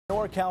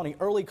Lenoir County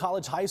Early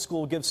College High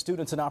School gives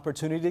students an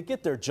opportunity to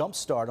get their jump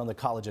start on the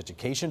college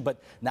education,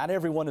 but not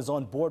everyone is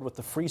on board with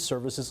the free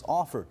services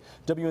offered.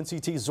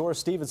 WNCT's Zora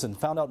Stevenson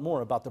found out more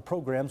about the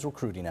program's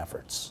recruiting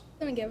efforts.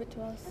 She's gonna give it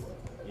to us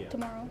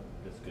tomorrow.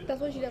 That's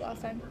what she did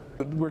last time.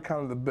 We're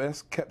kind of the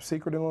best kept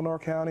secret in Lenoir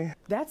County.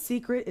 That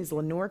secret is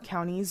Lenoir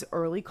County's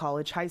Early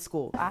College High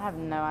School. I have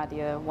no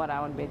idea what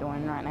I would be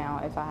doing right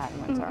now if I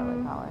hadn't went to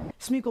early college.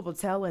 Smikul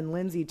Patel and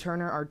Lindsay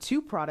Turner are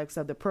two products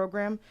of the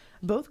program.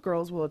 Both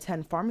girls will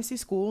attend pharmacy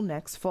school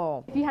next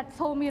fall. If you had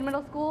told me in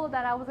middle school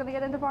that I was going to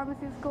get into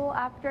pharmacy school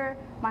after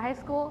my high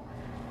school,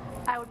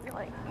 I would be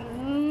like,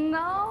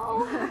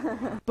 no.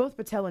 Both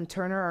Patel and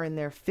Turner are in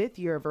their 5th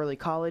year of early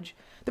college.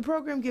 The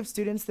program gives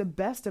students the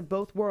best of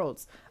both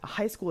worlds, a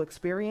high school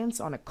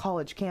experience on a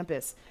college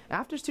campus.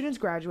 After students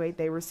graduate,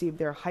 they receive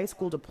their high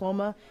school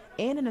diploma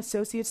and an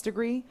associate's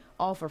degree,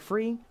 all for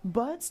free.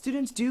 But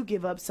students do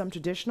give up some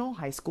traditional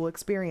high school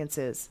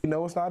experiences. You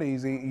know it's not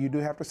easy. You do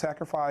have to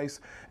sacrifice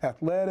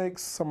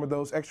athletics, some of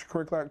those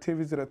extracurricular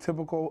activities that a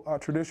typical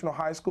traditional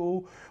high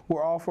school will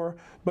offer.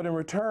 But in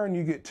return,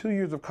 you get 2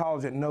 years of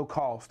college at no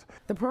cost.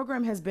 The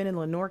program has been in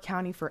Lenoir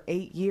County for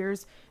 8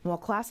 years, and while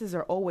classes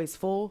are always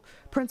full,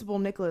 Principal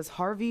Nicholas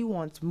Harvey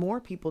wants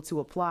more people to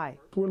apply.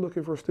 We're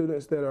looking for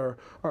students that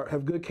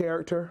have good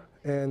character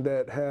and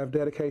that have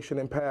dedication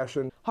and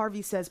passion.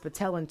 Harvey says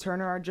Patel and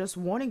Turner are just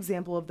one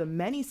example of the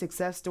many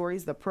success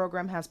stories the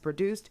program has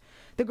produced.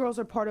 The girls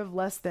are part of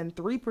less than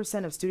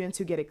 3% of students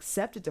who get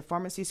accepted to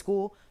pharmacy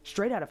school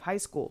straight out of high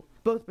school.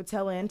 Both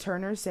Patel and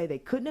Turner say they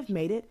couldn't have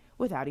made it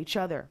without each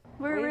other.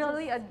 We're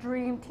really a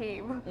dream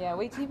team. Yeah,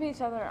 we keep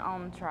each other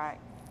on track.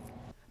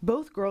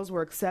 Both girls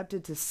were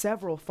accepted to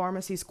several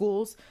pharmacy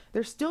schools.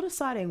 They're still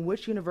deciding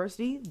which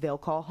university they'll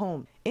call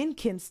home. In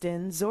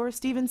Kinston, Zora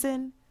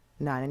Stevenson,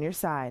 9 on your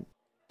side.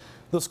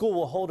 The school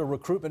will hold a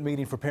recruitment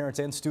meeting for parents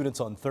and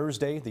students on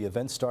Thursday. The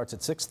event starts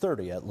at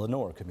 6:30 at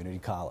Lenoir Community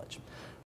College.